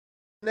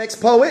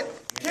Next poet.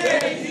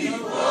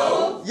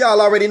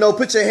 Y'all already know.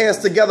 Put your hands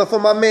together for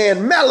my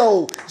man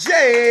Mello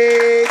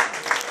J.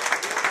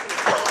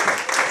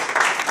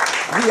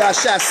 We are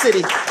Shot City.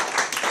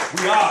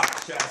 We are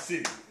Shot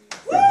City.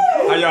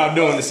 How y'all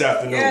doing this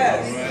afternoon?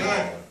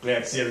 Yes. Glad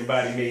to see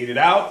everybody made it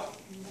out.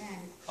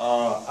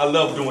 I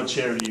love doing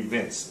charity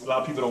events. A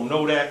lot of people don't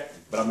know that,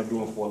 but I've been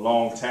doing it for a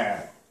long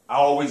time. I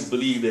always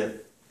believe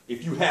that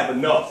if you have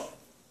enough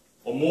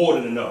or more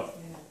than enough,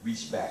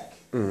 reach back.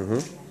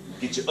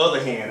 Get your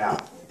other hand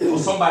out. Or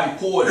somebody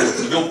poured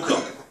into your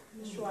cup.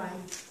 That's right.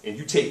 And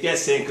you take that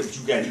same cup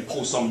that you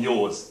pour some of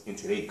yours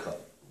into their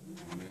cup.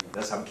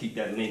 That's how we keep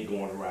that link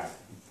going around.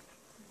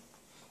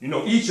 You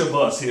know, each of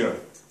us here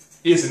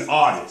is an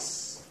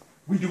artist.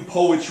 We do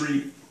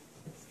poetry,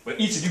 but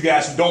each of you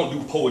guys who don't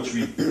do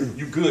poetry,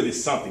 you good at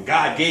something.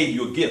 God gave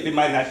you a gift. It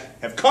might not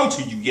have come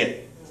to you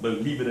yet, but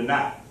believe it or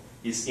not,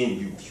 it's in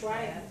you. That's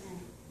right.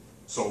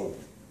 So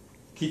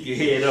keep your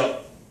head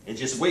up and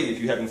just wait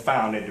if you haven't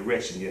found that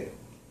direction yet.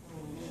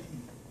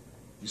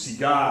 You see,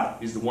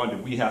 God is the one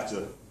that we have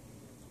to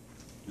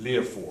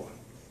live for.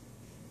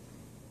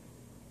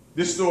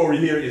 This story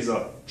here is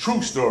a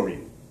true story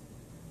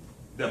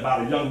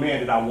about a young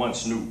man that I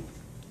once knew.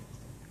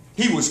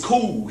 He was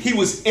cool. He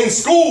was in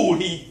school.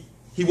 He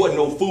wasn't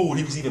no fool.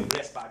 He was even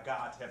blessed by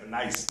God to have a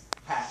nice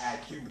high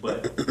IQ,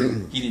 but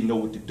he didn't know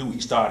what to do. He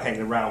started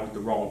hanging around with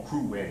the wrong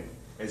crew, and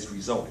as a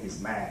result,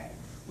 his mind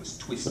was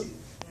twisted.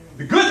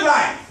 The good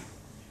life,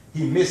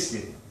 he missed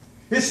it.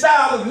 His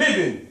style of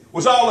living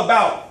was all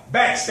about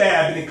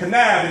backstabbing and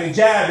conniving and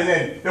jiving,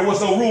 and there was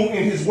no room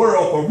in his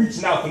world for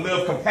reaching out for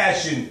love,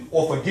 compassion,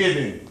 or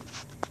forgiving.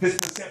 His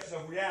perception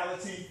of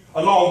reality,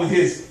 along with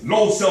his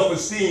low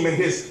self-esteem and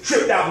his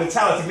tripped-out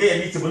mentality,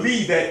 led me to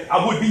believe that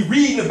I would be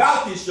reading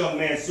about this young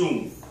man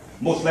soon,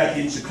 most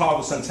likely in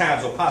Chicago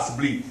Sun-Times or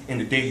possibly in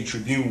the Daily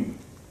Tribune.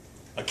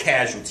 A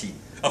casualty,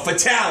 a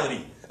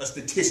fatality, a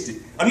statistic.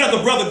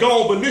 Another brother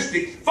gone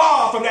ballistic,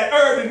 far from that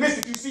urban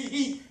mystic. You see,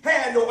 he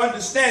had no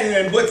understanding,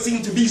 and what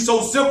seemed to be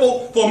so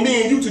simple for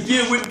me and you to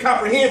deal with and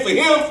comprehend for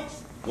him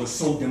was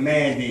so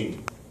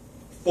demanding.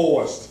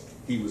 Forced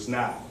he was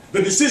not.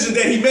 The decisions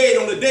that he made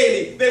on the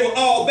daily, they were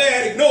all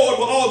bad. Ignored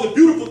were all the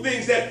beautiful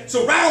things that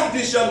surrounded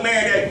this young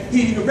man that he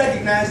didn't even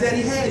recognize that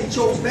he had. He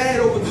chose bad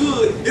over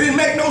good. It didn't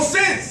make no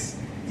sense.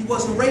 He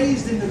wasn't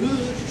raised in the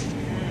hood.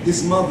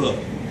 His mother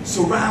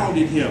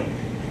surrounded him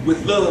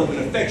with love and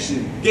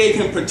affection, gave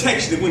him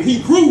protection. And when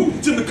he grew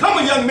to become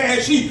a young man,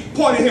 she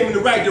pointed him in the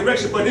right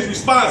direction, but his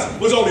response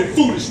was only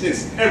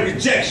foolishness and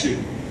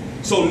rejection.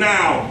 So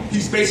now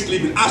he's basically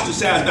been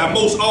ostracized by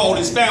most all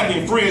his family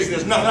and friends, and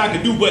there's nothing I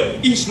can do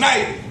but each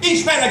night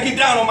I get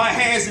down on my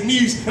hands and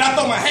knees and I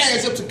throw my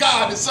hands up to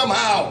God, and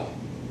somehow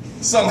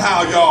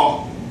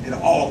y'all,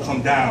 it'll all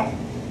come down